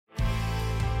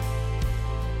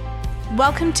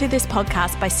Welcome to this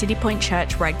podcast by City Point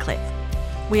Church, Redcliffe.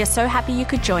 We are so happy you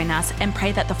could join us and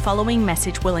pray that the following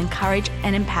message will encourage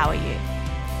and empower you.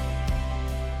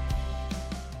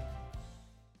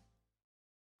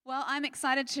 Well, I'm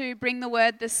excited to bring the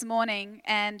word this morning,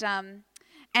 and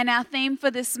our theme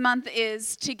for this month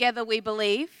is Together We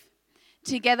Believe.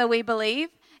 Together We Believe.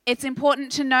 It's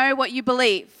important to know what you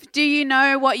believe. Do you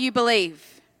know what you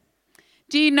believe?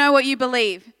 Do you know what you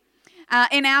believe?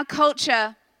 In our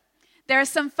culture, there are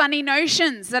some funny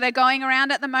notions that are going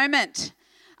around at the moment.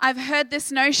 I've heard this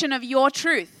notion of your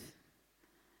truth.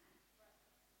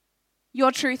 Your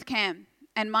truth, Cam,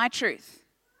 and my truth.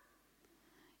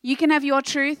 You can have your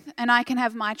truth and I can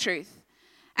have my truth.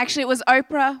 Actually, it was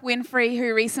Oprah Winfrey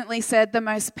who recently said the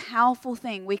most powerful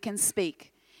thing we can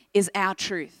speak is our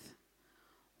truth.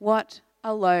 What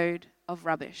a load of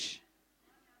rubbish.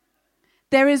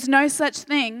 There is no such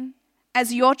thing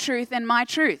as your truth and my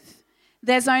truth.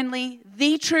 There's only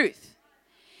the truth.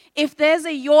 If there's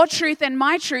a your truth and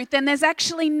my truth, then there's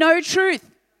actually no truth.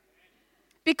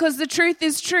 Because the truth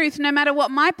is truth, no matter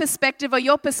what my perspective or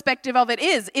your perspective of it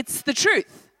is, it's the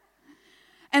truth.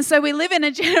 And so we live in a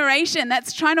generation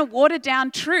that's trying to water down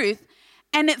truth,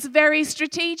 and it's very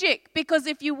strategic, because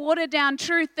if you water down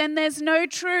truth, then there's no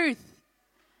truth,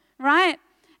 right?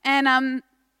 And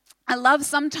I love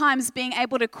sometimes being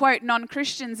able to quote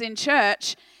non-Christians in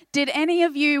church. Did any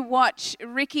of you watch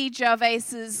Ricky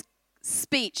Gervais's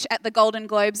speech at the Golden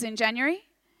Globes in January?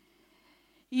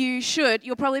 You should.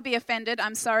 You'll probably be offended.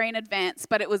 I'm sorry in advance,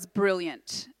 but it was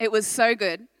brilliant. It was so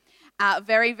good.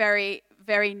 Very, very,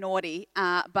 very naughty,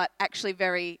 but actually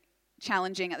very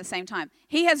challenging at the same time.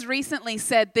 He has recently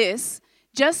said this: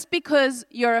 just because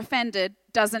you're offended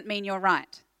doesn't mean you're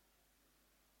right.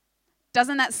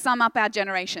 Doesn't that sum up our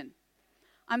generation?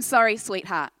 I'm sorry,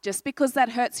 sweetheart. Just because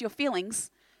that hurts your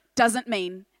feelings doesn't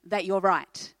mean that you're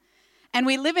right. And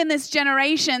we live in this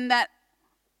generation that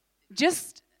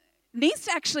just needs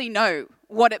to actually know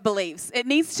what it believes. It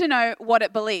needs to know what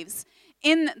it believes.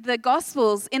 In the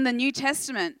Gospels, in the New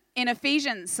Testament, in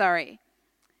Ephesians, it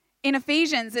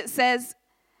says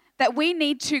that we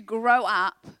need to grow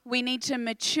up, we need to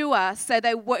mature so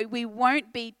that we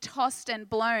won't be tossed and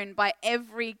blown by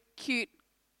every cute,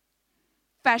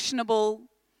 fashionable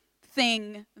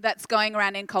thing that's going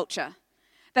around in culture.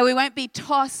 That we won't be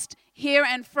tossed here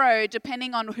and fro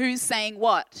depending on who's saying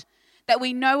what. That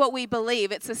we know what we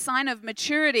believe. It's a sign of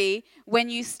maturity when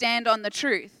you stand on the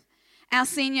truth. Our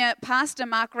senior pastor,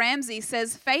 Mark Ramsey,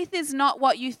 says, faith is not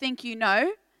what you think you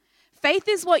know. Faith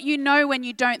is what you know when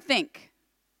you don't think.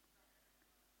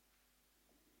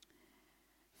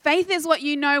 Faith is what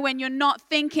you know when you're not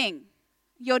thinking.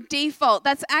 Your default.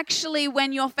 That's actually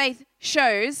when your faith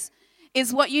shows,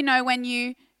 is what you know when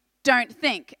you don't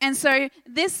think. And so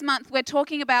this month we're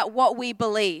talking about what we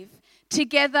believe.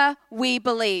 Together we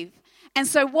believe. And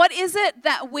so what is it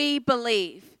that we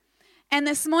believe? And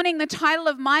this morning the title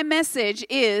of my message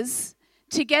is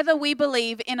Together We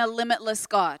Believe in a Limitless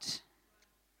God.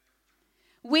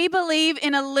 We believe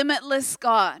in a limitless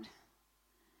God.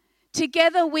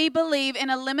 Together we believe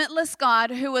in a limitless God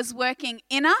who is working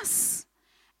in us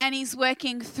and He's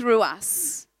working through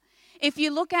us. If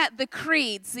you look at the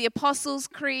creeds, the Apostles'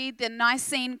 Creed, the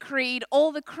Nicene Creed,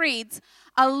 all the creeds,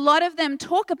 a lot of them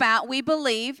talk about we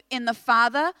believe in the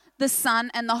Father, the Son,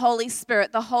 and the Holy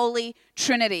Spirit, the Holy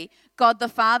Trinity. God the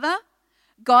Father,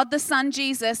 God the Son,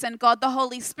 Jesus, and God the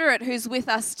Holy Spirit who's with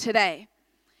us today.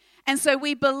 And so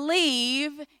we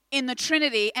believe in the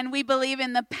Trinity, and we believe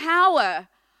in the power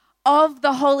of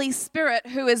the Holy Spirit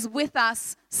who is with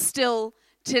us still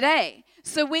today.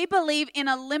 So we believe in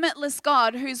a limitless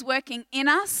God who's working in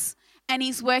us and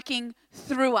He's working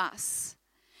through us.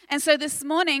 And so this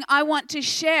morning I want to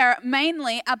share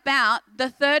mainly about the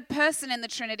third person in the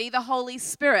Trinity, the Holy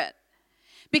Spirit,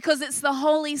 because it's the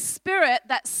Holy Spirit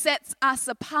that sets us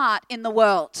apart in the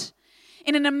world.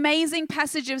 In an amazing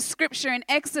passage of Scripture in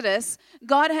Exodus,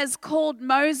 God has called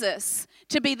Moses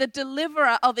to be the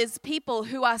deliverer of His people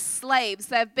who are slaves.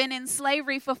 They've been in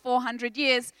slavery for 400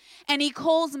 years, and He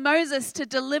calls Moses to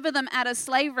deliver them out of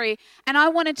slavery. And I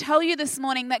want to tell you this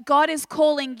morning that God is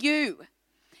calling you.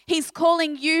 He's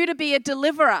calling you to be a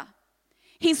deliverer.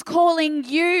 He's calling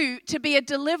you to be a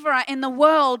deliverer in the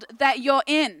world that you're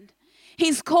in.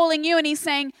 He's calling you and He's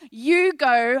saying, you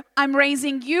go, I'm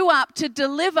raising you up to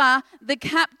deliver the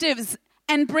captives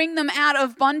and bring them out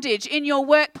of bondage in your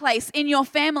workplace, in your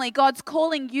family. God's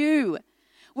calling you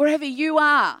wherever you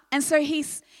are. And so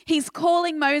he's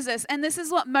calling Moses. And this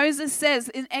is what Moses says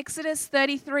in Exodus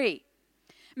 33.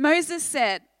 Moses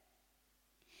said,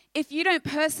 if you don't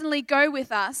personally go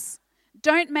with us,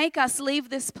 don't make us leave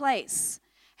this place.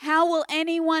 How will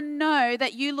anyone know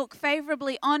that you look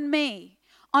favorably on me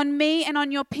and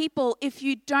on your people if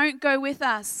you don't go with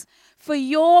us? For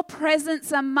your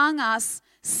presence among us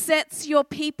sets your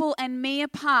people and me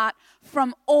apart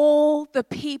from all the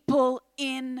people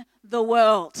in the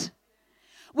world.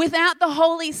 Without the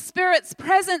Holy Spirit's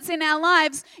presence in our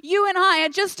lives, you and I are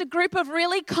just a group of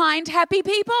really kind, happy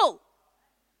people.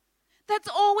 That's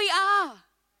all we are.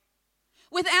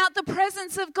 Without the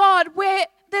presence of God,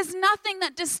 there's nothing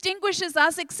that distinguishes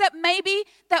us except maybe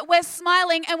that we're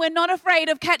smiling and we're not afraid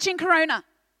of catching corona.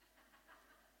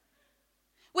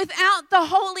 Without the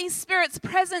Holy Spirit's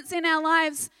presence in our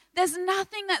lives, there's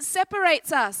nothing that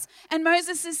separates us. And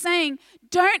Moses is saying,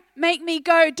 don't make me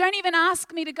go. Don't even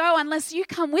ask me to go unless you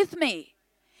come with me.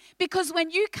 Because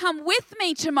when you come with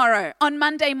me tomorrow on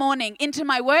Monday morning into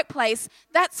my workplace,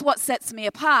 that's what sets me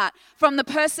apart from the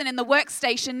person in the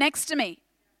workstation next to me.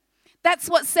 That's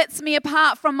what sets me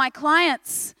apart from my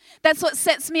clients. That's what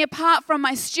sets me apart from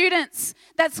my students.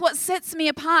 That's what sets me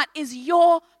apart is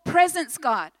your presence,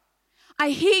 God. I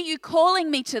hear you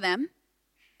calling me to them.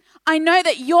 I know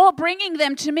that you're bringing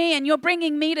them to me and you're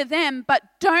bringing me to them, but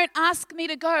don't ask me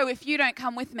to go if you don't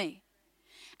come with me.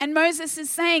 And Moses is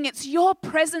saying, it's your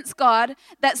presence, God,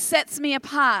 that sets me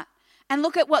apart. And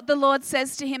look at what the Lord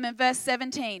says to him in verse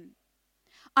 17.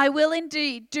 I will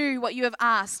indeed do what you have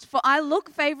asked, for I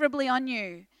look favorably on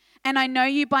you, and I know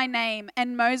you by name.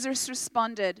 And Moses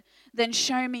responded, then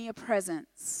show me your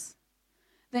presence.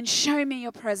 Then show me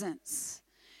your presence.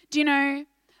 Do you know,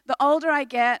 the older I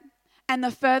get and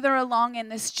the further along in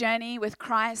this journey with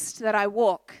Christ that I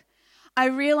walk, I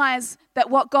realize that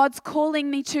what God's calling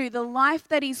me to, the life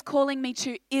that he's calling me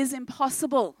to, is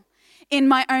impossible in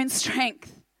my own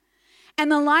strength.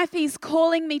 And the life he's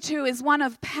calling me to is one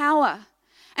of power.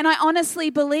 And I honestly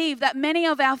believe that many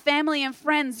of our family and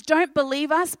friends don't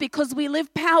believe us because we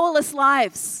live powerless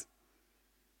lives.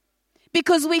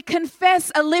 Because we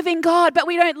confess a living God, but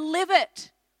we don't live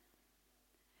it.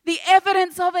 The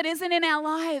evidence of it isn't in our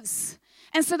lives.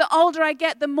 And so the older I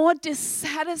get, the more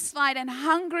dissatisfied and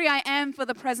hungry I am for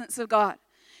the presence of God.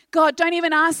 God, don't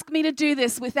even ask me to do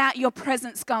this without your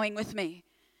presence going with me.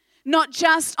 Not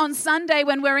just on Sunday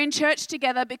when we're in church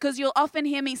together, because you'll often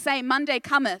hear me say, Monday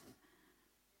cometh.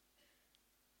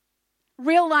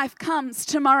 Real life comes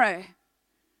tomorrow.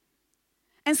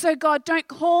 And so God, don't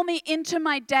call me into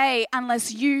my day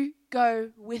unless you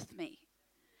go with me.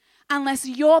 Unless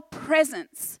your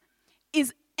presence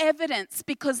is evidence,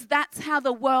 because that's how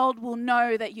the world will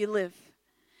know that you live.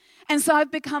 And so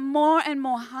I've become more and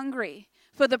more hungry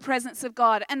for the presence of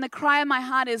God. And the cry of my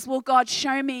heart is, will God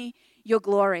show me your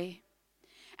glory?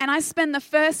 And I spend the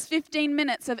first 15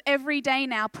 minutes of every day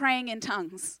now praying in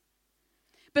tongues.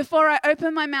 Before I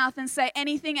open my mouth and say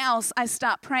anything else, I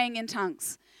start praying in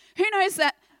tongues. Who knows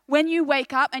that when you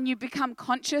wake up and you become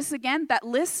conscious again, that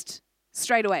list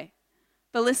straight away,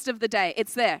 the list of the day,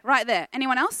 it's there, right there.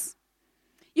 Anyone else?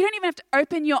 You don't even have to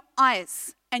open your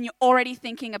eyes and you're already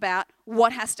thinking about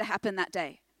what has to happen that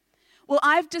day. Well,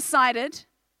 I've decided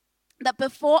that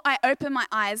before I open my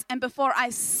eyes and before I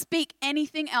speak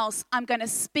anything else, I'm going to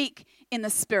speak in the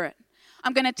Spirit.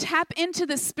 I'm going to tap into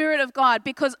the Spirit of God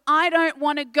because I don't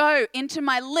want to go into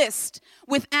my list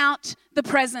without the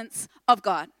presence of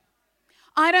God.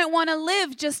 I don't want to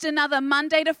live just another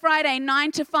Monday to Friday,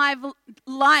 9 to 5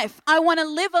 life. I want to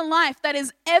live a life that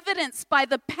is evidenced by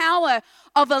the power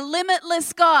of a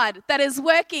limitless God that is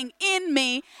working in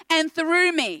me and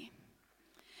through me.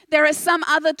 There are some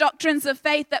other doctrines of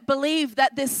faith that believe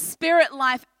that this spirit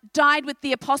life died with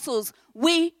the apostles.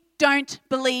 We don't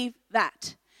believe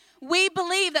that. We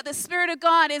believe that the Spirit of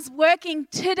God is working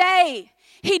today.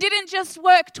 He didn't just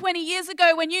work 20 years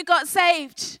ago when you got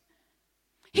saved.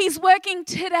 He's working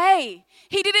today.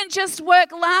 He didn't just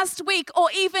work last week or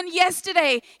even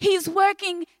yesterday. He's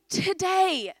working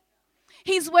today.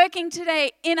 He's working today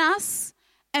in us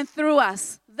and through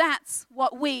us. That's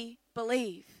what we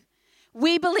believe.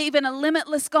 We believe in a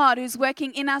limitless God who's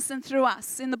working in us and through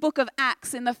us. In the book of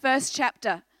Acts, in the first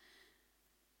chapter,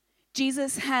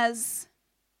 Jesus has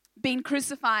been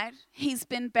crucified. He's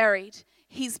been buried.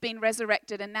 He's been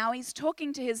resurrected, and now he's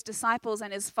talking to his disciples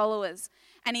and his followers,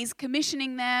 and he's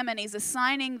commissioning them and he's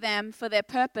assigning them for their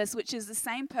purpose, which is the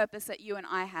same purpose that you and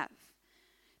I have.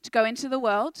 To go into the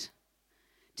world,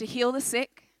 to heal the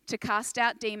sick, to cast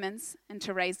out demons, and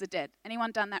to raise the dead.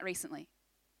 Anyone done that recently?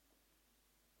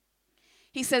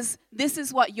 He says, this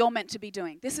is what you're meant to be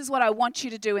doing. This is what I want you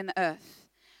to do in the earth.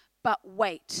 But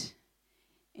wait.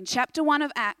 In chapter 1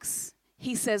 of Acts,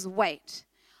 he says, wait.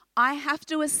 I have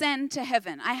to ascend to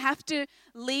heaven. I have to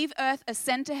leave earth,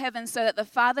 ascend to heaven so that the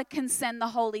Father can send the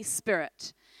Holy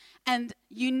Spirit. And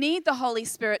you need the Holy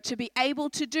Spirit to be able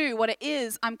to do what it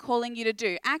is I'm calling you to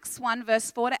do. Acts 1,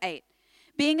 verse 4 to 8.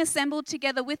 Being assembled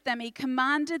together with them, he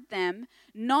commanded them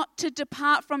not to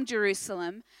depart from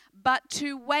Jerusalem, but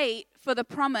to wait for the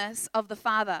promise of the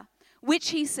Father, which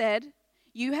he said,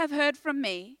 you have heard from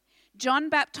me. John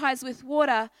baptized with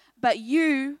water, but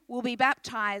you will be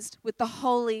baptized with the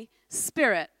Holy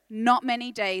Spirit not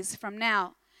many days from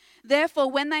now.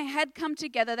 Therefore, when they had come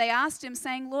together, they asked him,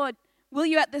 saying, Lord, will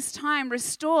you at this time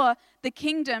restore the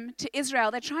kingdom to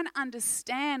Israel? They're trying to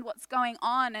understand what's going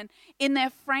on, and in their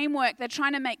framework, they're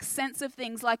trying to make sense of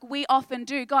things like we often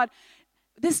do. God,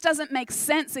 this doesn't make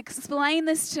sense. Explain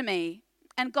this to me.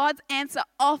 And God's answer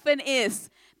often is,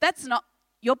 that's not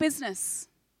your business.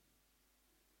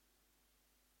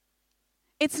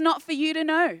 It's not for you to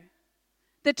know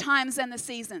the times and the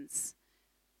seasons.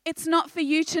 It's not for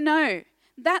you to know.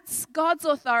 That's God's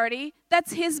authority.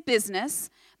 That's his business.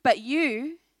 But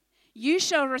you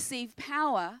shall receive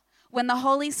power when the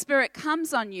Holy Spirit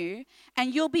comes on you,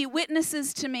 and you'll be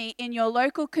witnesses to me in your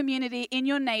local community, in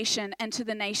your nation, and to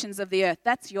the nations of the earth.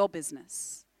 That's your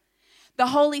business. The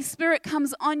Holy Spirit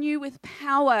comes on you with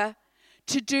power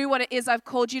to do what it is I've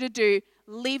called you to do.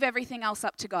 Leave everything else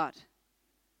up to God.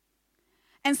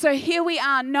 And so here we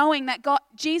are, knowing that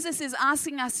Jesus is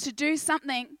asking us to do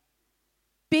something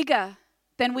bigger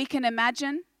than we can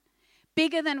imagine,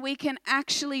 bigger than we can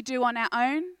actually do on our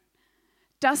own.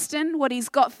 Dustin, what he's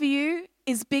got for you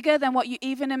is bigger than what you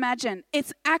even imagine.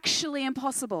 It's actually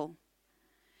impossible.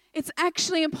 It's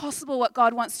actually impossible what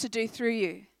God wants to do through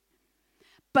you.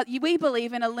 But we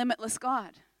believe in a limitless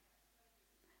God.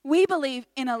 We believe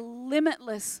in a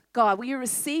limitless God. Will you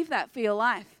receive that for your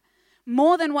life?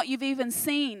 More than what you've even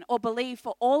seen or believed,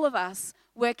 for all of us,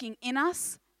 working in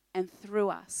us and through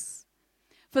us,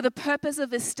 for the purpose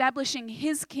of establishing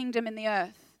his kingdom in the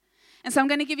earth. And so I'm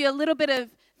going to give you a little bit of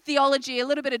theology, a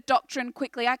little bit of doctrine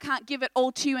quickly. I can't give it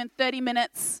all to you in 30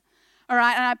 minutes, all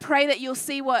right? And I pray that you'll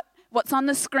see what's on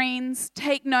the screens,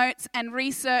 take notes and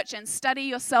research and study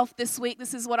yourself this week.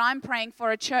 This is what I'm praying for,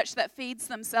 a church that feeds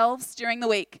themselves during the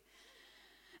week.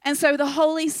 And so the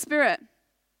Holy Spirit,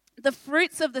 the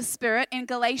fruits of the Spirit in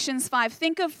Galatians 5.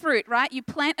 Think of fruit, right? You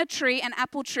plant a tree, an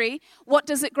apple tree. What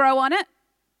does it grow on it?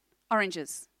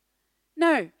 Oranges.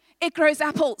 No, it grows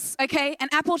apples, okay? An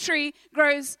apple tree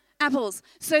grows apples.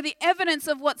 So the evidence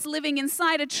of what's living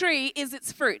inside a tree is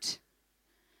its fruit,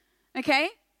 okay?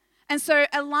 And so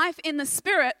a life in the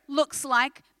Spirit looks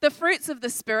like the fruits of the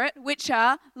Spirit, which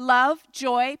are love,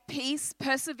 joy, peace,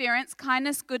 perseverance,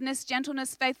 kindness, goodness,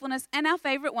 gentleness, faithfulness, and our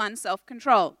favorite one,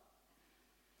 self-control.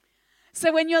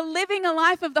 So when you're living a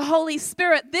life of the Holy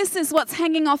Spirit, this is what's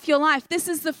hanging off your life. This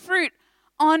is the fruit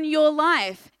on your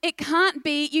life. It can't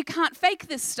be, you can't fake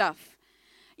this stuff.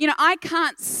 You know, I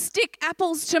can't stick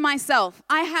apples to myself.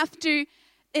 I have to,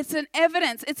 it's an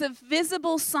evidence, it's a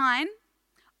visible sign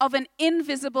of an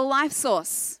invisible life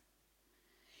source.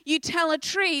 You tell a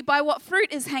tree by what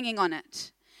fruit is hanging on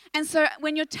it. And so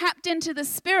when you're tapped into the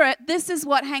Spirit, this is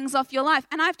what hangs off your life.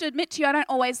 And I have to admit to you, I don't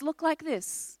always look like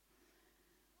this.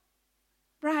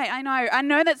 Right, I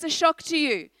know that's a shock to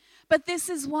you. But this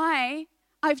is why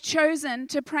I've chosen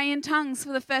to pray in tongues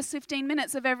for the first 15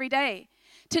 minutes of every day.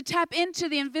 To tap into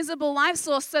the invisible life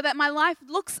source so that my life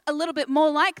looks a little bit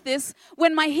more like this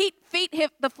when my feet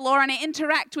hit the floor and I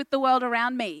interact with the world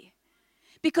around me.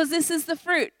 Because this is the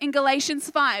fruit in Galatians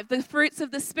 5, the fruits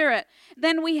of the Spirit.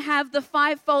 Then we have the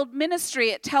fivefold ministry.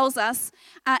 It tells us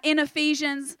in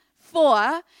Ephesians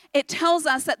 4, it tells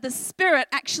us that the Spirit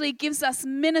actually gives us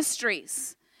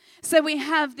ministries. So we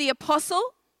have the apostle,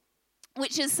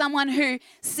 which is someone who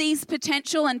sees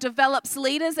potential and develops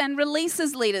leaders and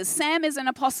releases leaders. Sam is an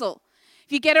apostle.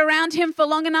 If you get around him for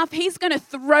long enough, he's going to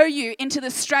throw you into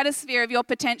the stratosphere of your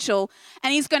potential,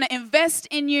 and he's going to invest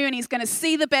in you, and he's going to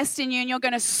see the best in you, and you're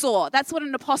going to soar. That's what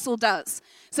an apostle does.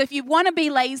 So if you want to be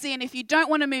lazy and if you don't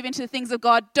want to move into the things of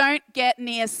God, don't get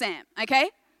near Sam, okay?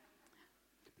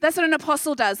 That's what an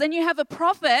apostle does. Then you have a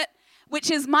prophet,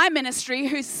 which is my ministry,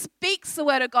 who speaks the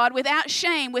word of God without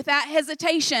shame, without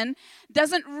hesitation,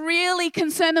 doesn't really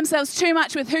concern themselves too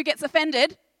much with who gets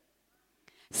offended,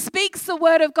 speaks the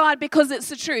word of God because it's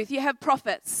the truth. You have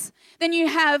prophets. Then you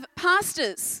have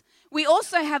pastors. We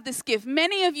also have this gift.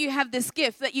 Many of you have this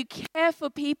gift that you care for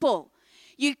people.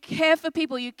 You care for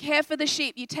people. You care for the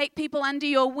sheep. You take people under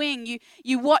your wing.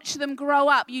 You watch them grow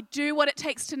up. You do what it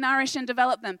takes to nourish and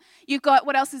develop them. You've got,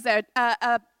 what else is there?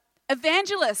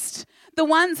 Evangelists, the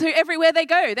ones who everywhere they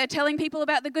go, they're telling people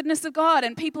about the goodness of God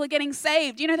and people are getting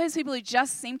saved. You know those people who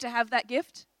just seem to have that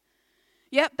gift?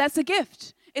 Yep, that's a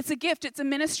gift. It's a gift. It's a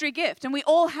ministry gift. And we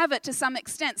all have it to some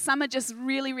extent. Some are just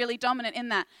really, really dominant in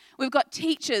that. We've got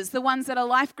teachers, the ones that are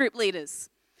life group leaders,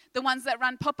 the ones that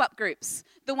run pop-up groups,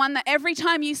 the one that every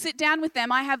time you sit down with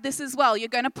them, I have this as well. You're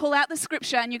going to pull out the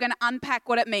scripture and you're going to unpack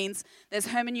what it means. There's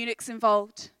hermeneutics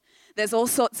involved. There's all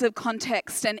sorts of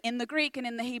context, and in the Greek and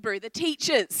in the Hebrew, the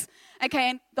teachers. Okay,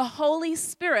 and the Holy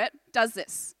Spirit does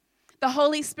this. The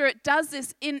Holy Spirit does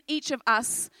this in each of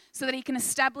us so that he can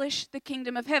establish the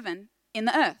kingdom of heaven in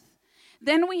the earth.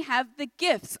 Then we have the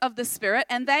gifts of the Spirit,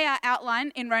 and they are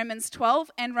outlined in Romans 12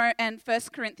 and 1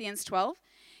 Corinthians 12.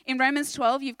 In Romans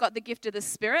 12, you've got the gift of the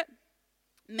Spirit,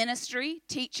 ministry,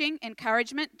 teaching,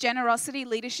 encouragement, generosity,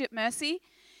 leadership, mercy.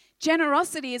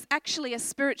 Generosity is actually a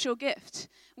spiritual gift.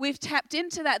 We've tapped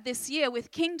into that this year with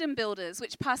Kingdom Builders,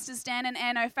 which Pastors Dan and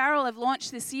Anne O'Farrell have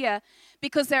launched this year,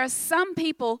 because there are some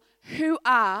people who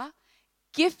are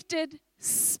gifted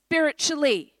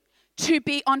spiritually to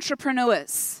be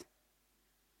entrepreneurs.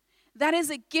 That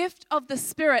is a gift of the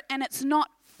Spirit, and it's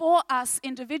not for us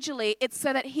individually. It's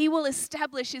so that he will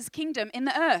establish his kingdom in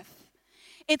the earth.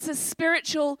 It's a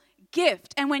spiritual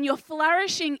gift, and when you're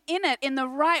flourishing in it in the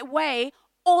right way,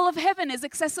 all of heaven is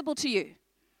accessible to you.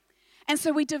 And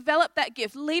so we develop that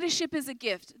gift. Leadership is a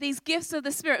gift. These gifts of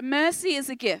the Spirit. Mercy is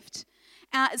a gift.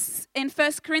 In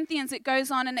 1 Corinthians, it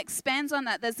goes on and expands on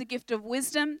that. There's the gift of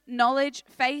wisdom, knowledge,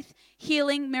 faith,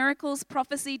 healing, miracles,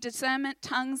 prophecy, discernment,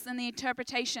 tongues, and the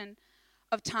interpretation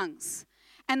of tongues.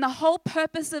 And the whole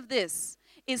purpose of this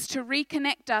is to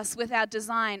reconnect us with our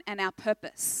design and our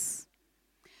purpose,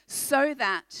 so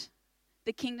that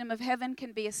the kingdom of heaven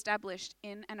can be established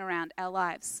in and around our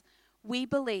lives. We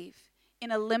believe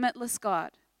in a limitless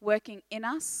God working in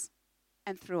us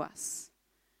and through us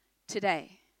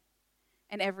today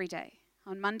and every day.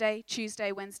 On Monday,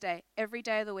 Tuesday, Wednesday, every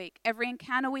day of the week, every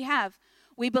encounter we have,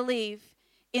 we believe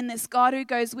in this God who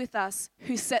goes with us,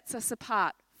 who sets us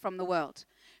apart from the world,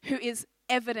 who is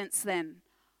evidence then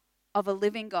of a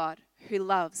living God who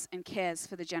loves and cares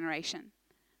for the generation.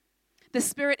 The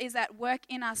Spirit is at work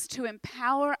in us to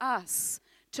empower us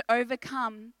to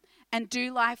overcome and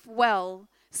do life well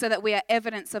so that we are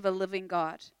evidence of a living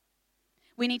God.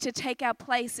 We need to take our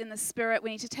place in the Spirit.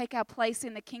 We need to take our place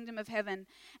in the kingdom of heaven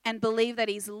and believe that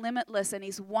he's limitless and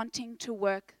he's wanting to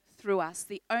work through us.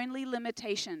 The only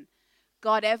limitation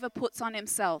God ever puts on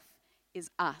himself is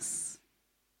us.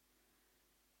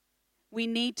 We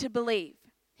need to believe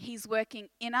he's working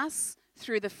in us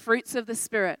through the fruits of the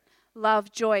Spirit.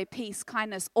 Love, joy, peace,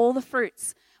 kindness, all the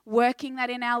fruits, working that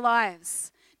in our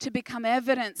lives to become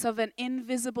evidence of an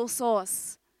invisible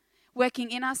source,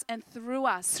 working in us and through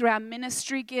us, through our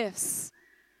ministry gifts,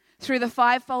 through the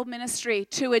fivefold ministry,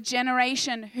 to a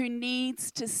generation who needs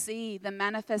to see the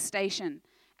manifestation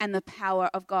and the power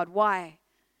of God. Why?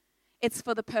 It's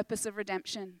for the purpose of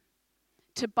redemption,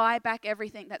 to buy back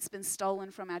everything that's been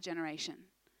stolen from our generation.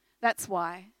 That's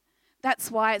why.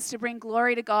 That's why it's to bring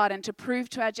glory to God and to prove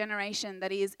to our generation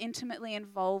that he is intimately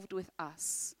involved with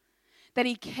us, that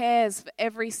he cares for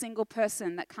every single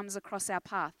person that comes across our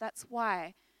path. That's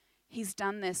why he's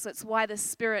done this. That's why the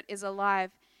Spirit is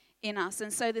alive in us.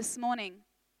 And so this morning,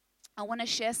 I want to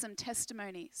share some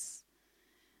testimonies.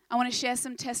 I want to share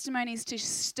some testimonies to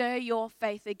stir your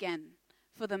faith again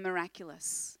for the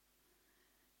miraculous.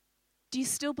 Do you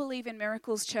still believe in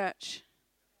miracles, church?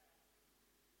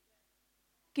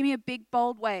 Give me a big,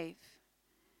 bold wave.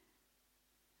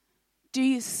 Do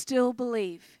you still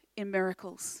believe in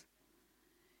miracles?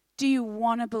 Do you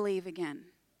want to believe again?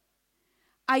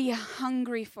 Are you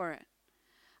hungry for it?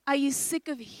 Are you sick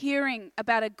of hearing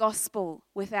about a gospel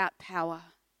without power?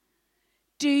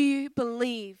 Do you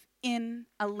believe in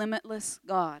a limitless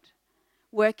God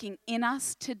working in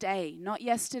us today? Not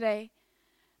yesterday,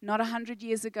 not 100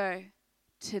 years ago,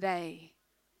 today.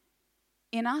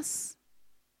 In us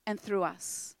and through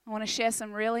us. I want to share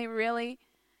some really, really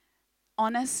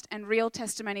honest and real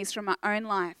testimonies from my own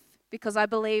life, because I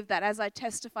believe that as I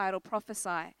testify, it'll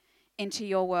prophesy into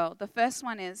your world. The first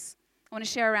one is, I want to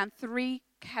share around 3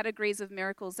 categories of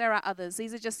miracles. There are others.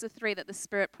 These are just the 3 that the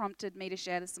Spirit prompted me to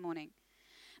share this morning.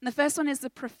 And the first one is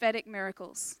the prophetic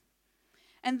miracles.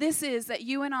 And this is that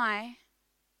you and I,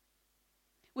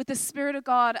 with the Spirit of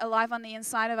God alive on the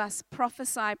inside of us,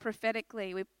 prophesy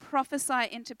prophetically. We prophesy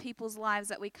into people's lives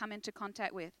that we come into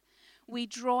contact with. We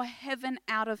draw heaven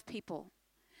out of people.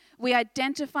 We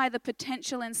identify the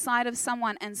potential inside of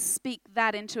someone and speak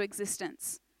that into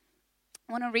existence.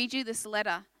 I want to read you this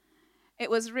letter. It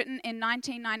was written in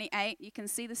 1998. You can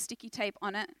see the sticky tape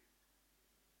on it.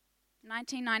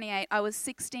 1998. I was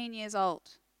 16 years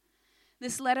old.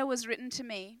 This letter was written to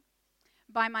me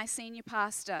by my senior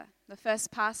pastor, the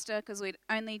first pastor, because we'd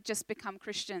only just become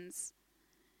Christians.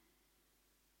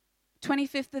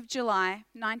 25th of July,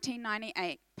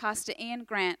 1998, Pastor Ian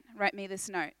Grant wrote me this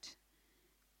note.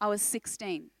 I was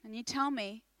 16. And you tell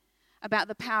me about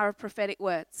the power of prophetic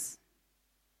words.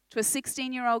 To a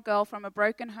 16-year-old girl from a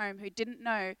broken home who didn't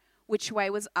know which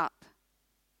way was up.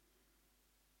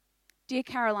 Dear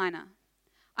Carolina,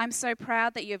 I'm so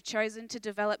proud that you have chosen to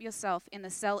develop yourself in the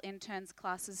Cell Interns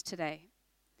classes today.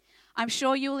 I'm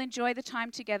sure you will enjoy the time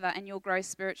together and you'll grow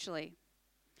spiritually.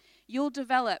 You'll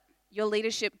develop your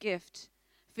leadership gift,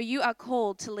 for you are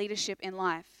called to leadership in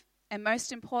life. And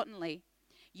most importantly,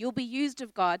 you'll be used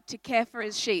of God to care for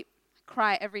his sheep. I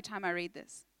cry every time I read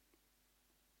this.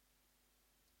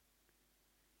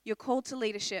 You're called to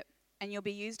leadership, and you'll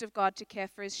be used of God to care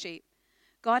for his sheep.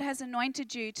 God has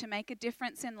anointed you to make a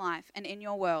difference in life and in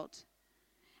your world.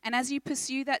 And as you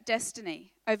pursue that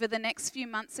destiny over the next few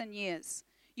months and years,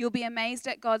 you'll be amazed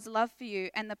at God's love for you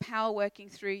and the power working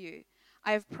through you.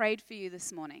 I have prayed for you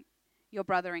this morning, your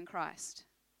brother in Christ.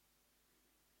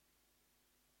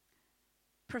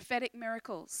 Prophetic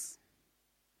miracles.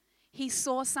 He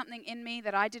saw something in me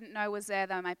that I didn't know was there,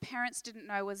 that my parents didn't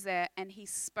know was there, and he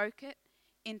spoke it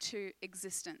into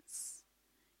existence.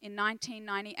 In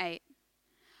 1998,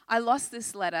 I lost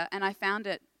this letter and I found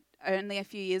it only a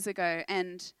few years ago,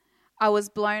 and I was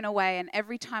blown away, and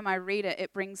every time I read it,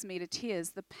 it brings me to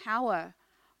tears. The power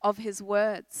of his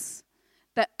words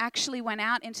that actually went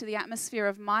out into the atmosphere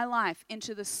of my life,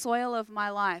 into the soil of my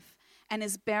life, and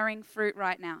is bearing fruit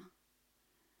right now.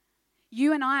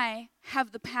 You and I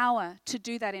have the power to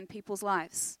do that in people's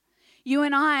lives. You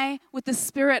and I, with the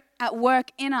Spirit at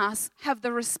work in us, have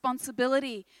the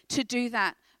responsibility to do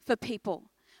that for people.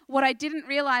 What I didn't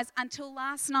realize until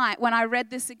last night when I read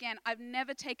this again, I've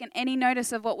never taken any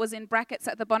notice of what was in brackets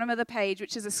at the bottom of the page,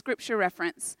 which is a scripture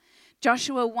reference.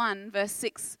 Joshua 1, verse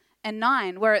 6 and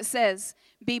 9, where it says,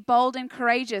 be bold and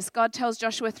courageous. God tells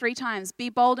Joshua 3 times, be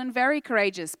bold and very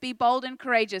courageous. Be bold and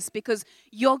courageous, because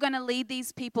you're going to lead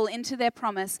these people into their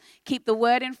promise. Keep the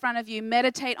word in front of you.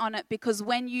 Meditate on it, because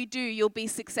when you do, you'll be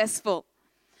successful.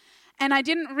 And I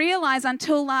didn't realize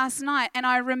until last night, and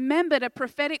I remembered a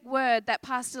prophetic word that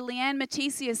Pastor Leanne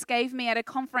Matthesius gave me at a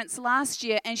conference last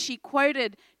year, and she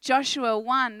quoted Joshua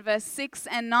 1, verse 6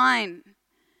 and 9.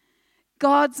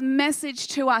 God's message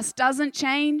to us doesn't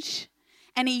change,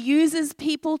 and he uses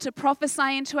people to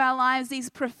prophesy into our lives these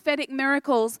prophetic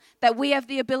miracles that we have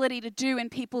the ability to do in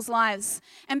people's lives.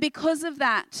 And because of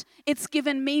that, it's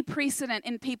given me precedent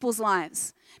in people's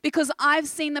lives. Because I've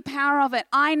seen the power of it,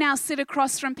 I now sit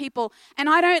across from people, and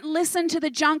I don't listen to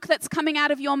the junk that's coming out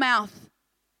of your mouth.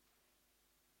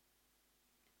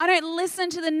 I don't listen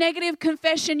to the negative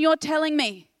confession you're telling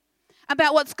me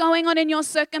about what's going on in your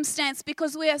circumstance,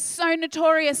 because we are so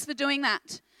notorious for doing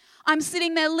that. I'm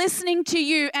sitting there listening to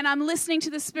you, and I'm listening to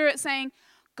the Spirit saying,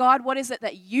 God, what is it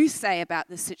that you say about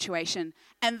this situation?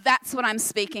 And that's what I'm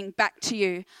speaking back to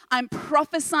you. I'm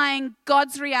prophesying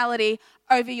God's reality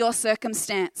over your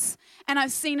circumstance. And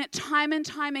I've seen it time and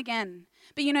time again.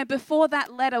 But you know, before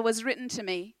that letter was written to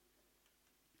me,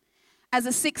 as a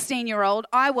 16-year-old,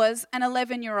 I was an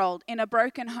 11-year-old in a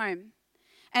broken home.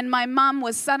 And my mum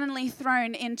was suddenly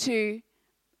thrown into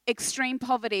extreme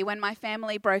poverty when my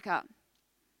family broke up.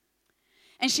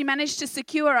 And she managed to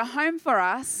secure a home for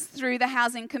us through the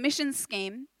Housing Commission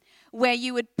scheme, where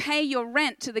you would pay your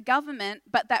rent to the government,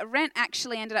 but that rent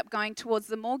actually ended up going towards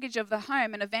the mortgage of the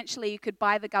home, and eventually you could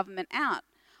buy the government out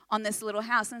on this little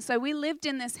house. And so we lived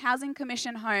in this Housing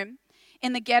Commission home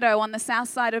in the ghetto on the south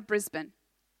side of Brisbane.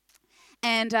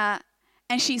 And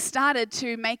she started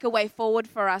to make a way forward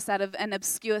for us out of an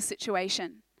obscure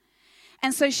situation.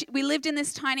 And so we lived in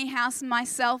this tiny house,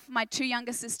 myself, my 2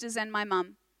 younger sisters, and my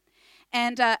mum.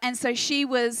 And so she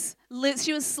was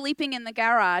sleeping in the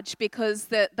garage because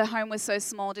the home was so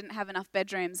small, didn't have enough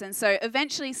bedrooms. And so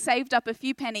eventually saved up a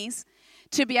few pennies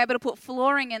to be able to put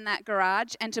flooring in that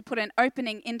garage and to put an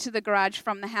opening into the garage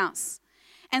from the house.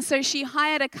 And so she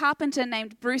hired a carpenter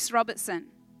named Bruce Robertson.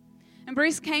 And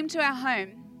Bruce came to our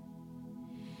home,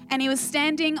 and he was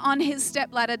standing on his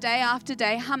stepladder day after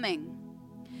day humming.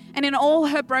 And in all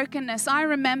her brokenness, I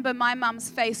remember my mum's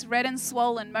face red and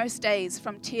swollen most days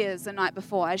from tears the night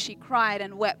before as she cried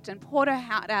and wept and poured her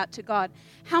heart out to God.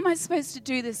 How am I supposed to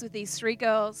do this with these 3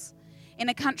 girls in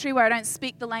a country where I don't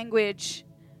speak the language?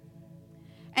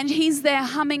 And he's there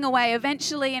humming away.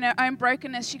 Eventually, in her own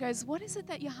brokenness, she goes, what is it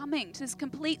that you're humming? To this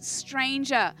complete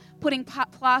stranger putting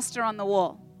plaster on the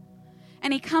wall.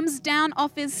 And he comes down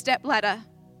off his stepladder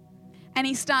and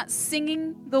he starts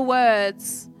singing the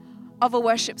words of a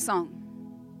worship song.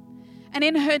 And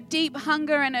in her deep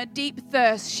hunger and her deep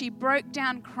thirst, she broke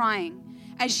down crying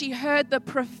as she heard the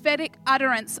prophetic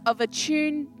utterance of a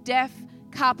tune-deaf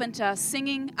carpenter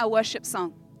singing a worship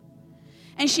song.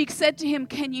 And she said to him,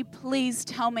 "Can you please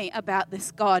tell me about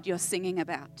this God you're singing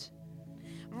about?"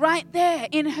 Right there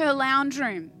in her lounge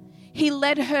room, he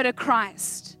led her to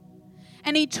Christ.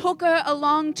 And he took her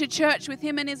along to church with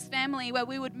him and his family where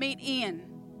we would meet Ian.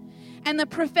 And the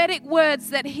prophetic words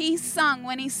that he sung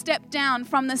when he stepped down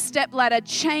from the stepladder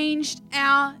changed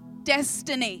our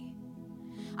destiny.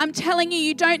 I'm telling you,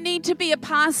 you don't need to be a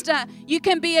pastor. You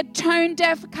can be a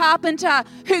tone-deaf carpenter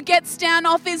who gets down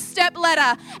off his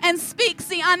stepladder and speaks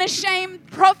the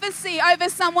unashamed prophecy over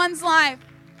someone's life.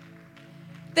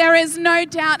 There is no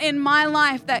doubt in my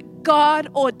life that God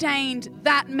ordained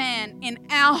that man in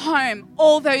our home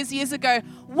all those years ago.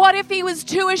 What if he was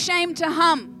too ashamed to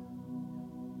hum?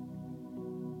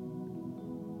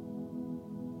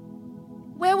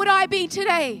 Where would I be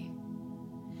today?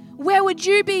 Where would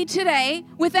you be today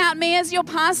without me as your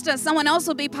pastor? Someone else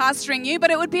will be pastoring you, but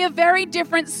it would be a very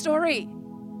different story.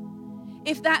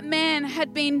 If that man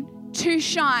had been too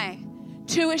shy,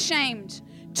 too ashamed,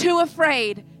 too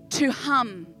afraid to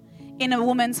hum in a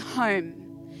woman's home,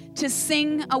 to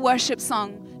sing a worship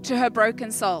song to her broken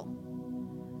soul.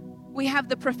 We have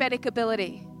the prophetic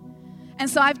ability. And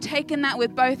so I've taken that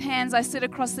with both hands. I sit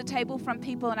across the table from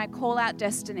people and I call out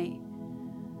destiny.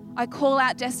 I call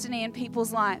out destiny in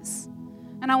people's lives.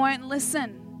 And I won't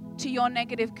listen to your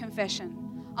negative confession.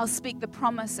 I'll speak the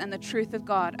promise and the truth of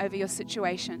God over your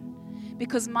situation,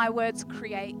 because my words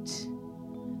create.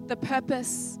 The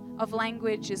purpose of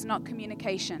language is not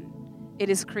communication, it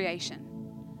is creation.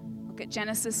 Look at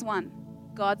Genesis 1.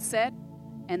 God said,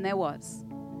 and there was.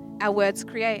 Our words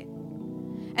create.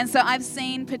 And so I've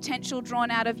seen potential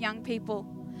drawn out of young people.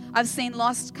 I've seen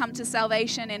lost come to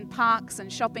salvation in parks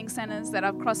and shopping centers that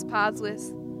I've crossed paths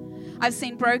with. I've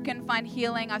seen broken find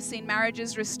healing. I've seen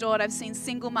marriages restored. I've seen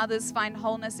single mothers find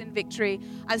wholeness in victory.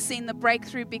 I've seen the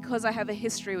breakthrough because I have a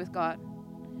history with God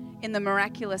in the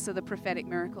miraculous of the prophetic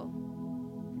miracle.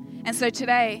 And so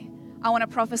today, I want to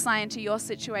prophesy into your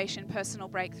situation, personal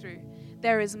breakthrough.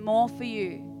 There is more for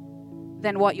you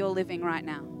than what you're living right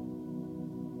now.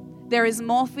 There is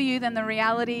more for you than the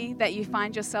reality that you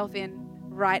find yourself in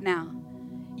right now.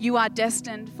 You are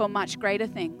destined for much greater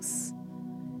things.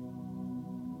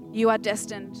 You are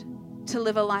destined to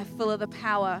live a life full of the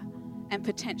power and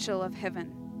potential of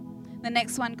heaven. The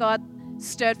next one God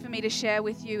stirred for me to share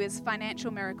with you is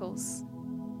financial miracles.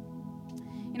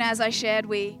 You know, as I shared,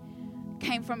 we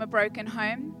came from a broken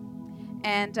home,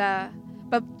 and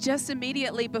but just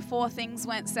immediately before things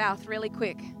went south really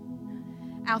quick,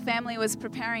 our family was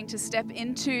preparing to step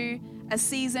into a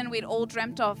season we'd all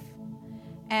dreamt of.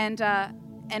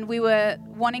 And we were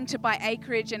wanting to buy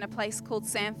acreage in a place called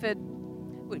Sanford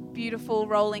with beautiful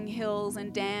rolling hills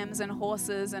and dams and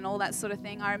horses and all that sort of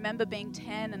thing. I remember being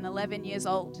 10 and 11 years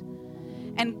old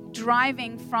and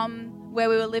driving from where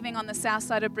we were living on the south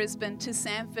side of Brisbane to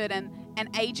Sanford and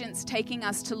agents taking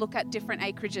us to look at different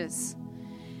acreages.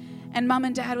 And Mum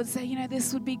and Dad would say, you know,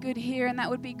 this would be good here and that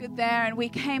would be good there. And we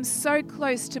came so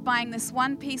close to buying this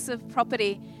one piece of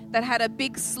property that had a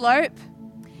big slope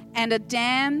and a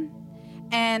dam,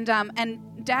 and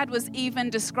Dad was even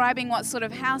describing what sort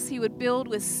of house he would build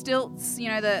with stilts, you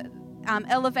know, the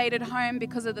elevated home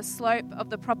because of the slope of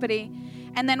the property.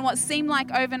 And then what seemed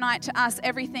like overnight to us,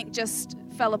 everything just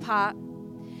fell apart.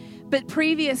 But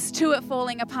previous to it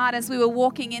falling apart, as we were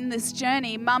walking in this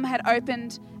journey, Mum had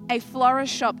opened a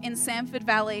florist shop in Sanford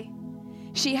Valley.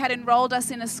 She had enrolled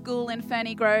us in a school in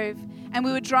Ferny Grove, and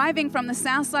we were driving from the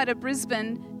south side of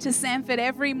Brisbane to Sanford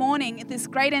every morning with this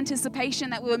great anticipation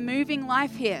that we were moving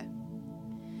life here.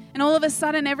 And all of a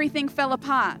sudden, everything fell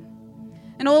apart.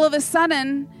 And all of a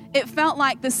sudden, it felt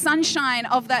like the sunshine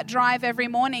of that drive every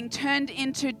morning turned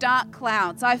into dark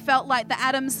clouds. I felt like the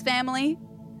Addams Family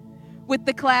with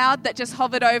the cloud that just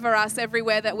hovered over us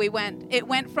everywhere that we went. It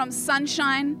went from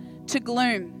sunshine to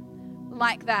gloom,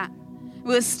 like that.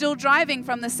 We were still driving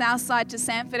from the south side to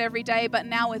Sanford every day, but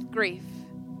now with grief.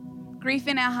 Grief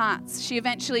in our hearts. She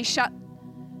eventually shut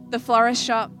the florist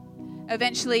shop,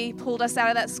 eventually pulled us out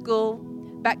of that school,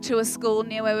 back to a school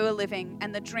near where we were living,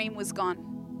 and the dream was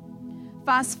gone.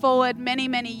 Fast forward many,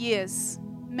 many years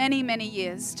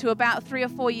to about 3 or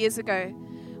 4 years ago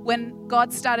when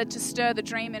God started to stir the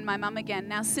dream in my mum again.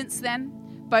 Now, since then,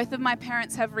 both of my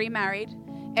parents have remarried.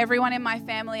 Everyone in my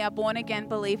family are born-again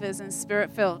believers and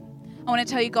spirit-filled. I want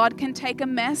to tell you, God can take a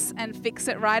mess and fix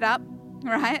it right up,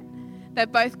 right?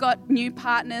 They've both got new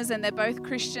partners and they're both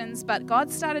Christians, but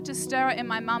God started to stir in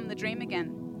my mum the dream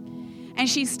again. And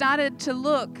she started to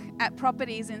look at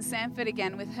properties in Sanford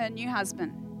again with her new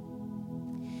husband.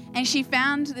 And she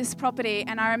found this property,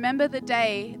 and I remember the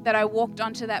day that I walked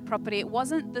onto that property. It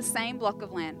wasn't the same block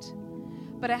of land,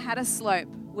 but it had a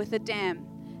slope with a dam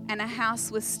and a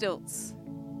house with stilts.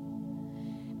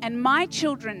 And my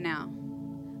children now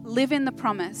live in the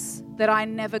promise that I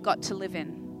never got to live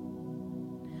in.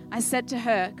 I said to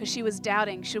her, because she was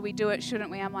doubting, should we do it,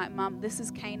 shouldn't we? I'm like, Mum, this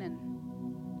is Canaan.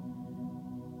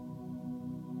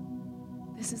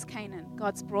 This is Canaan.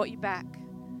 God's brought you back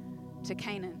to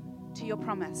Canaan, to your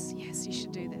promise. Yes, you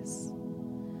should do this.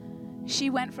 She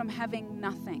went from having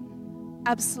nothing,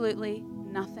 absolutely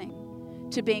nothing,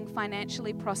 to being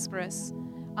financially prosperous.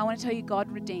 I want to tell you,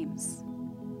 God redeems.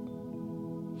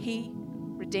 He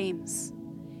redeems.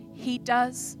 He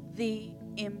does the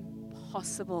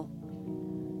impossible.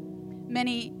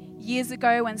 Many years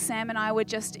ago, when Sam and I were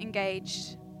just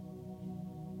engaged,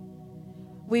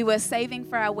 we were saving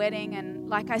for our wedding, and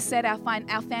like I said,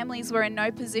 our families were in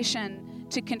no position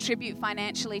to contribute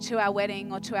financially to our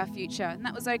wedding or to our future, and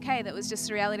that was okay. That was just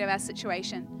the reality of our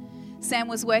situation. Sam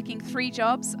was working 3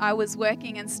 jobs, I was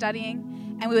working and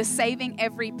studying, and we were saving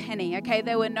every penny, okay?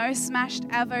 There were no smashed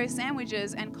Avo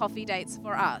sandwiches and coffee dates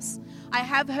for us. I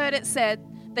have heard it said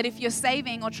that if you're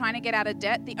saving or trying to get out of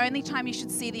debt, the only time you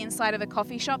should see the inside of a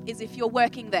coffee shop is if you're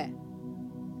working there.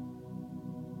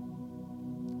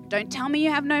 Don't tell me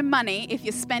you have no money if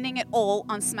you're spending it all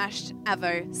on smashed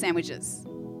Avo sandwiches.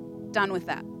 Done with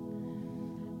that.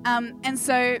 And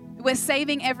so we're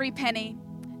saving every penny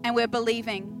and we're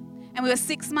believing. And we were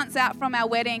 6 months out from our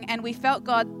wedding, and we felt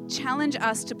God challenge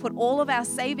us to put all of our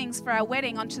savings for our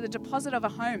wedding onto the deposit of a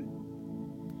home.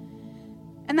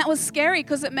 And that was scary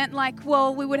because it meant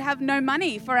we would have no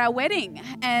money for our wedding.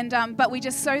 And but we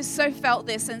just so felt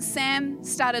this. And Sam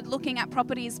started looking at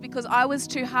properties because I was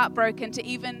too heartbroken to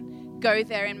even go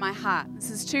there in my heart.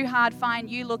 This is too hard. Fine,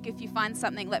 you look. If you find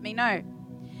something, let me know.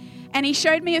 And he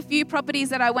showed me a few properties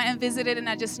that I went and visited, and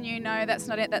I just knew, no, that's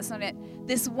not it.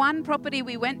 This one property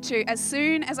we went to, as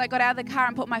soon as I got out of the car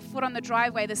and put my foot on the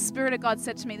driveway, the Spirit of God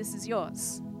said to me, this is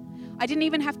yours. I didn't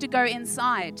even have to go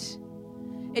inside.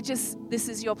 This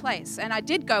is your place. And I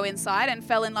did go inside and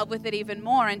fell in love with it even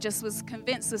more and just was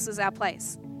convinced this is our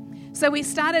place. So we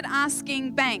started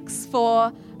asking banks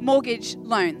for mortgage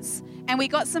loans. And we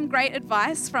got some great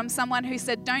advice from someone who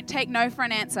said, don't take no for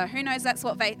an answer. Who knows that's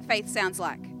what faith sounds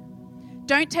like?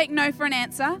 Don't take no for an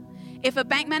answer. If a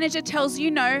bank manager tells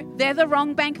you no, they're the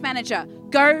wrong bank manager.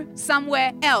 Go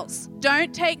somewhere else.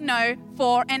 Don't take no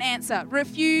for an answer.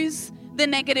 Refuse the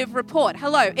negative report.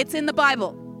 Hello, it's in the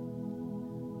Bible.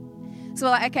 So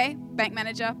we're like, okay, bank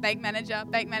manager.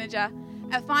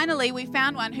 And finally, we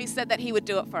found one who said that he would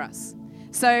do it for us.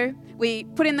 So we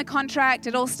put in the contract.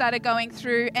 It all started going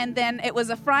through. And then it was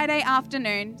a Friday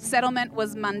afternoon. Settlement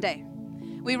was Monday.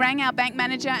 We rang our bank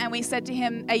manager and we said to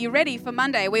him, are you ready for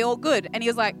Monday? Are we all good? And he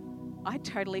was like, I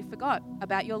totally forgot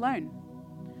about your loan.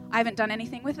 I haven't done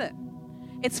anything with it.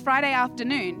 It's Friday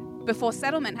afternoon before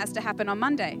settlement has to happen on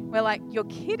Monday. We're like, you're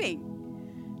kidding.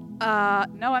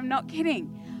 No, I'm not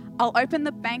kidding. I'll open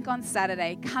the bank on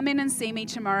Saturday. Come in and see me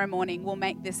tomorrow morning. We'll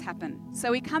make this happen. So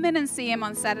we come in and see him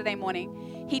on Saturday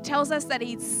morning. He tells us that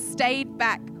he'd stayed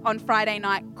back on Friday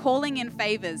night calling in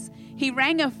favors. He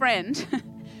rang a friend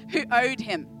who owed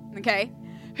him,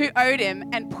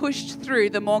 and pushed through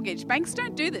the mortgage. Banks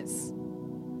don't do this.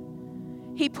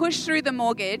 He pushed through the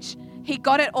mortgage. He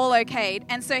got it all okayed.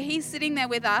 And so he's sitting there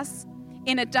with us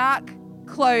in a dark,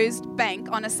 closed bank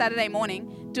on a Saturday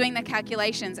morning doing the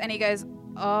calculations. And he goes,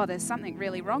 oh, there's something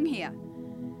really wrong here.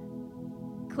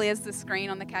 Clears the screen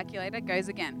on the calculator, goes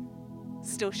again.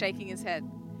 Still shaking his head.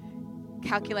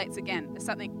 Calculates again. There's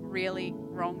something really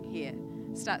wrong here.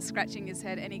 Starts scratching his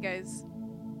head and he goes,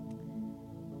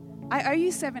 I owe you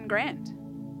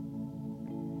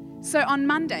 $7,000. So on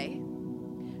Monday,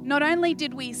 not only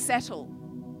did we settle,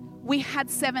 we had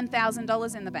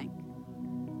 $7,000 in the bank.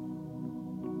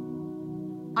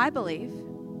 I believe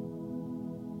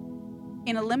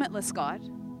in a limitless God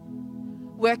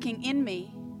working in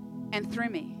me and through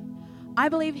me. I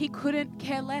believe he couldn't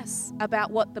care less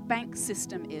about what the bank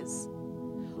system is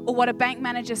or what a bank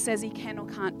manager says he can or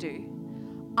can't do.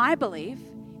 I believe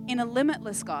in a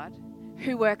limitless God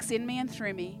who works in me and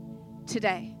through me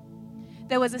today.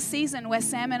 There was a season where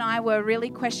Sam and I were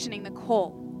really questioning the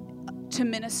call to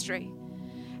ministry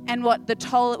and what the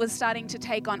toll it was starting to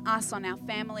take on us, on our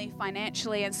family,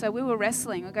 financially. And so we were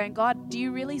wrestling. We're going, God, do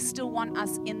you really still want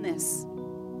us in this?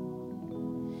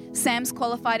 Sam's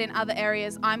qualified in other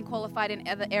areas. I'm qualified in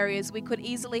other areas. We could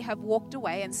easily have walked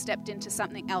away and stepped into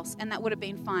something else, and that would have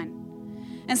been fine.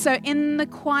 And so in the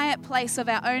quiet place of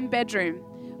our own bedroom,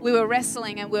 we were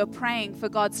wrestling and we were praying for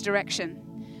God's direction.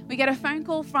 We get a phone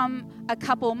call from a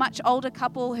couple, much older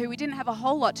couple who we didn't have a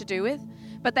whole lot to do with,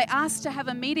 but they asked to have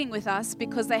a meeting with us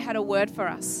because they had a word for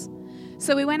us.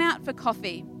 So we went out for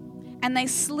coffee, and they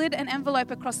slid an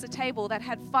envelope across the table that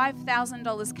had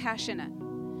 $5,000 cash in it.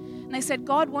 And they said,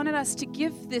 God wanted us to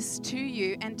give this to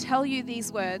you and tell you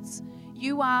these words.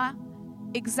 You are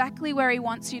exactly where he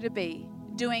wants you to be,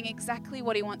 doing exactly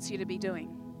what he wants you to be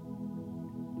doing.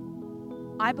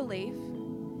 I believe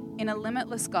in a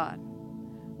limitless God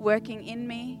working in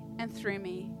me and through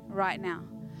me right now.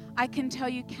 I can tell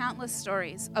you countless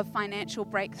stories of financial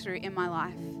breakthrough in my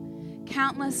life,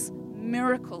 countless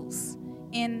miracles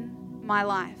in my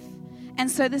life. And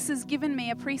so this has given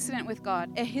me a precedent with God,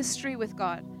 a history with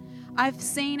God. I've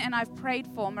seen and I've prayed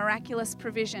for miraculous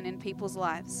provision in people's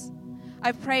lives.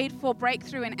 I've prayed for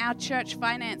breakthrough in our church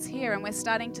finance here, and we're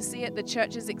starting to see it. The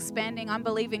church is expanding. I'm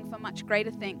believing for much greater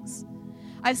things.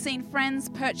 I've seen friends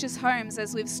purchase homes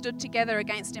as we've stood together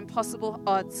against impossible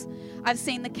odds. I've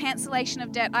seen the cancellation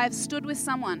of debt. I've stood with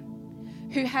someone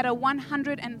who had a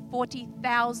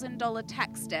 $140,000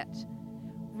 tax debt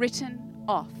written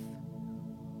off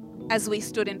as we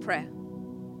stood in prayer.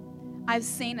 I've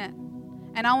seen it.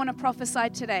 And I want to prophesy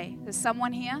today. There's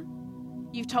someone here,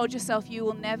 you've told yourself you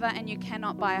will never and you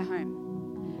cannot buy a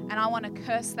home. And I want to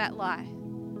curse that lie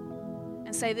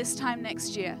and say this time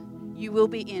next year, you will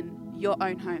be in your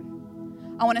own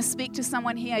home. I want to speak to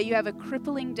someone here, you have a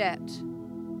crippling debt.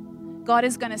 God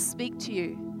is going to speak to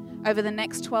you over the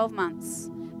next 12 months,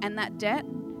 and that debt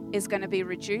is going to be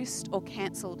reduced or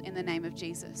canceled in the name of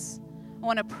Jesus. I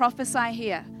want to prophesy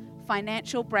here,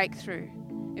 financial breakthrough.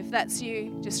 If that's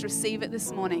you, just receive it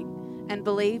this morning and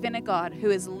believe in a God who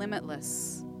is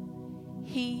limitless.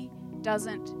 He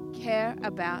doesn't care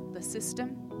about the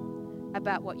system,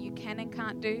 about what you can and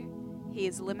can't do. He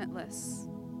is limitless.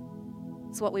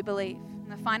 It's what we believe.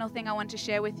 And the final thing I want to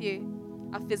share with you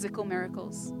are physical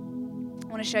miracles. I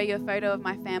want to show you a photo of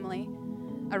my family,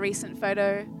 a recent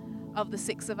photo of the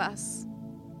 6 of us.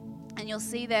 And you'll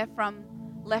see there from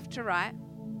left to right,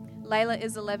 Layla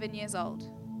is 11 years old.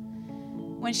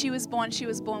 When she was born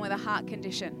with a heart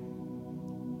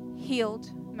condition, healed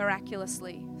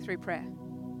miraculously through prayer.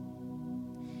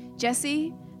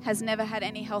 Jesse has never had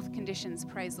any health conditions,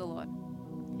 praise the Lord.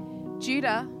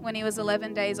 Judah, when he was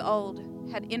 11 days old,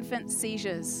 had infant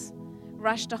seizures,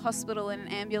 rushed to hospital in an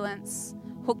ambulance,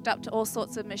 hooked up to all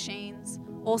sorts of machines,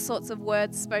 all sorts of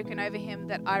words spoken over him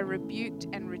that I rebuked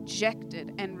and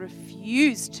rejected and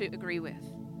refused to agree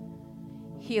with.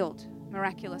 Healed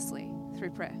miraculously through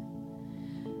prayer.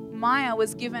 Maya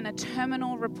was given a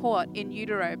terminal report in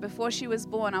utero. Before she was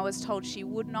born, I was told she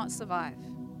would not survive.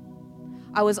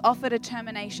 I was offered a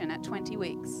termination at 20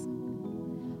 weeks.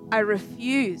 I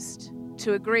refused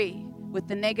to agree with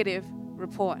the negative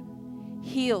report.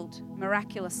 Healed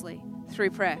miraculously through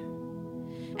prayer.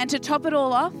 And to top it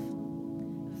all off,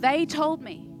 they told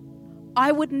me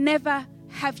I would never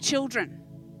have children.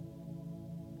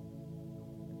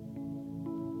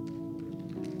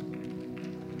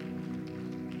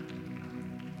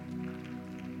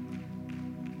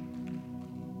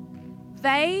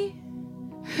 They,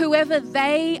 whoever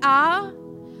they are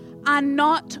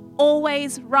not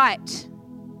always right.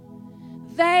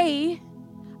 They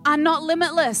are not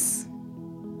limitless.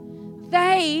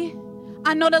 They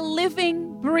are not a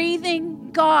living, breathing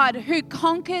God who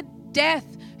conquered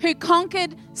death, who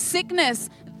conquered sickness.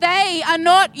 They are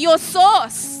not your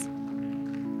source.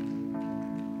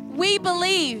 We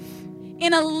believe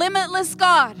in a limitless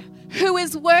God who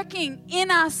is working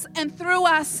in us and through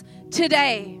us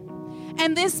today.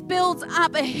 And this builds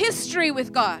up a history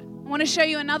with God. I want to show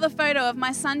you another photo of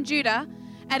my son Judah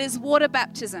at his water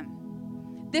baptism.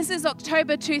 This is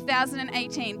October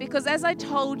 2018, because as I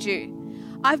told you,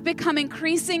 I've become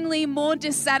increasingly more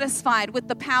dissatisfied with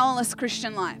the powerless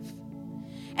Christian life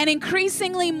and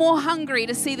increasingly more hungry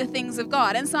to see the things of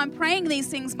God. And so I'm praying these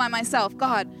things by myself.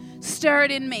 God, stir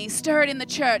it in me, stir it in the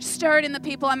church, stir it in the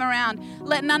people I'm around.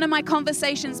 Let none of my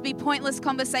conversations be pointless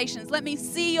conversations. Let me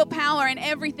see your power in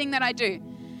everything that I do.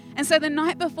 And so the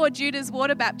night before Judah's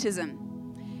water baptism,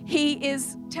 he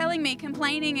is telling me,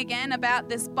 complaining again about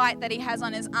this bite that he has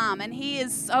on his arm. And he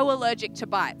is so allergic to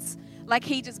bites. Like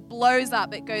he just blows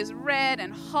up. It goes red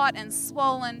and hot and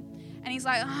swollen. And he's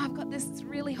like, I've got this, it's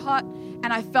really hot.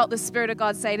 And I felt the Spirit of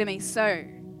God say to me, so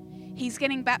he's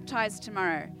getting baptized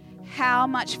tomorrow. How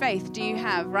much faith do you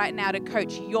have right now to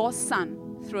coach your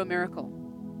son through a miracle?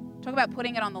 Talk about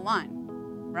putting it on the line,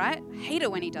 right? I hate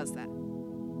it when he does that.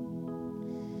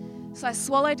 So I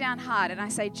swallow down hard and I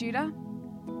say, Judah,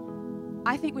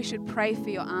 I think we should pray for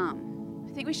your arm.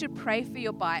 I think we should pray for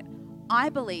your bite. I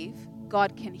believe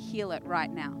God can heal it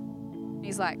right now. And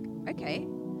he's like, okay.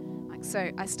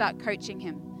 So I start coaching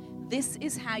him. This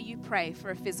is how you pray for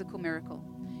a physical miracle.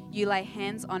 You lay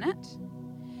hands on it.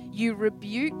 You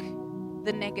rebuke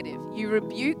the negative. You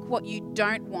rebuke what you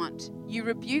don't want. You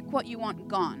rebuke what you want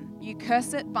gone. You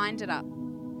curse it, bind it up.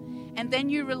 And then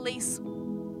you release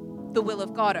the will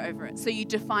of God over it. So you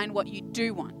define what you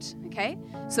do want, okay?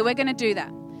 So we're going to do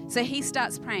that. So he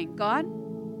starts praying, God,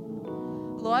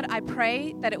 Lord, I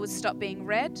pray that it would stop being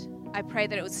red. I pray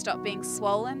that it would stop being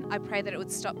swollen. I pray that it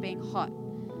would stop being hot.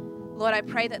 Lord, I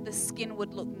pray that the skin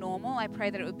would look normal. I pray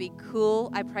that it would be cool.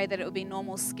 I pray that it would be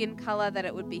normal skin color, that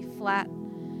it would be flat.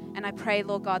 And I pray,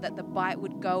 Lord God, that the bite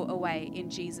would go away in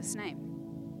Jesus' name.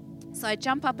 So I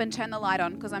jump up and turn the light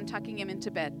on because I'm tucking him into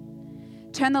bed.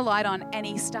 Turn the light on and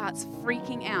he starts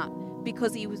freaking out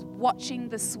because he was watching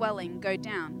the swelling go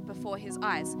down before his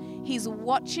eyes. He's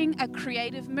watching a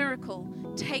creative miracle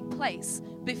take place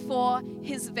before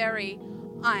his very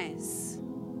eyes.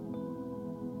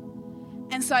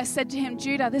 And so I said to him,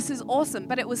 Judah, this is awesome,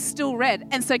 but it was still red.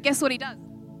 And so guess what he does?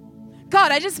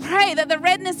 God, I just pray that the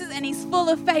redness is, and he's full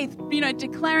of faith,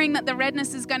 declaring that the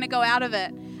redness is going to go out of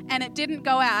it. And it didn't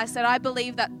go out. I said, I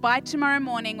believe that by tomorrow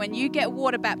morning, when you get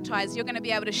water baptized, you're going to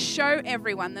be able to show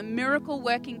everyone the miracle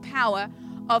working power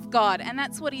of God. And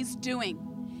that's what he's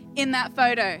doing in that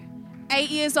photo. 8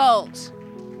 years old.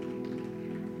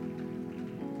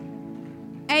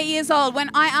 8 years old. When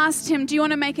I asked him, do you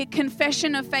want to make a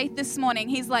confession of faith this morning?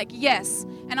 He's like, yes.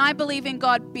 And I believe in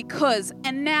God because.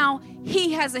 And now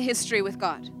he has a history with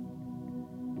God.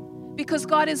 Because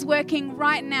God is working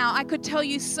right now. I could tell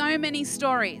you so many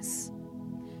stories.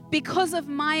 Because of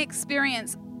my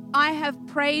experience, I have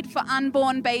prayed for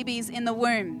unborn babies in the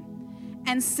womb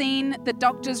and seen the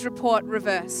doctor's report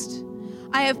reversed.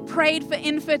 I have prayed for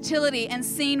infertility and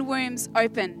seen wombs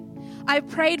open. I've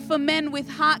prayed for men with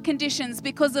heart conditions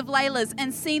because of Layla's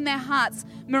and seen their hearts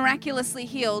miraculously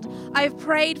healed. I've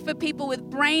prayed for people with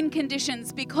brain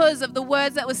conditions because of the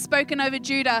words that were spoken over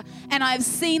Judah, and I've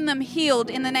seen them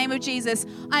healed in the name of Jesus.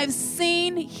 I've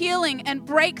seen healing and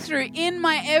breakthrough in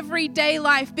my everyday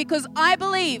life because I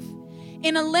believe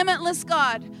in a limitless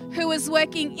God who is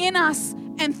working in us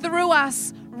and through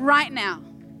us right now.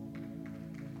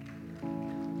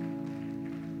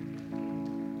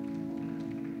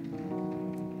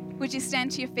 Would you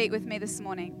stand to your feet with me this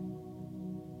morning?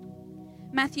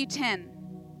 Matthew 10,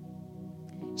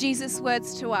 Jesus'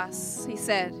 words to us, he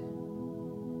said,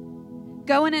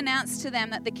 go and announce to them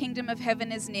that the kingdom of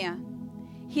heaven is near.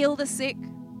 Heal the sick,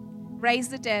 raise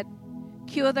the dead,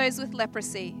 cure those with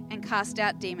leprosy, and cast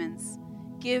out demons.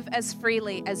 Give as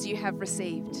freely as you have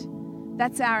received.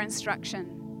 That's our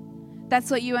instruction.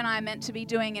 That's what you and I are meant to be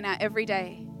doing in our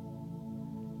everyday.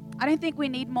 I don't think we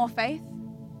need more faith.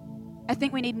 I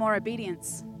think we need more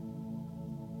obedience.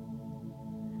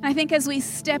 And I think as we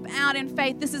step out in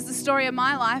faith, this is the story of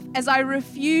my life, as I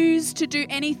refuse to do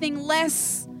anything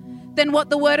less than what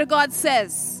the Word of God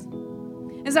says.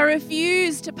 As I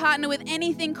refuse to partner with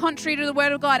anything contrary to the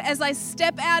Word of God, as I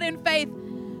step out in faith,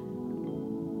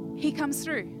 He comes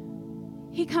through.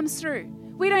 He comes through.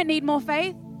 We don't need more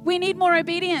faith. We need more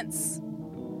obedience.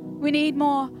 We need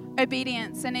more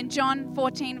obedience. And in John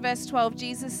 14, verse 12,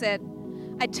 Jesus said,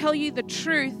 I tell you the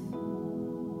truth.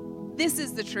 This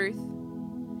is the truth.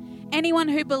 Anyone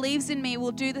who believes in me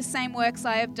will do the same works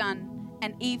I have done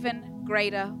and even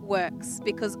greater works,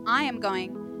 because I am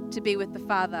going to be with the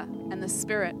Father and the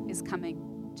Spirit is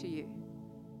coming to you.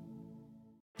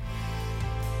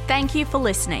 Thank you for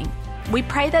listening. We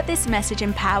pray that this message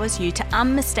empowers you to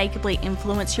unmistakably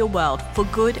influence your world for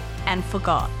good and for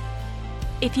God.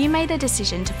 If you made a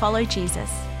decision to follow Jesus,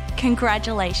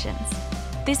 congratulations.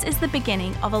 This is the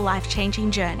beginning of a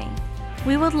life-changing journey.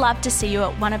 We would love to see you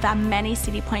at one of our many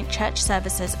City Point Church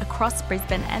services across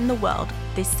Brisbane and the world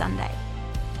this Sunday.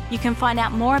 You can find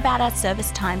out more about our service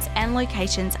times and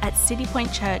locations at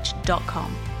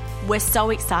citypointchurch.com. We're so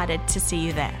excited to see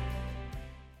you there.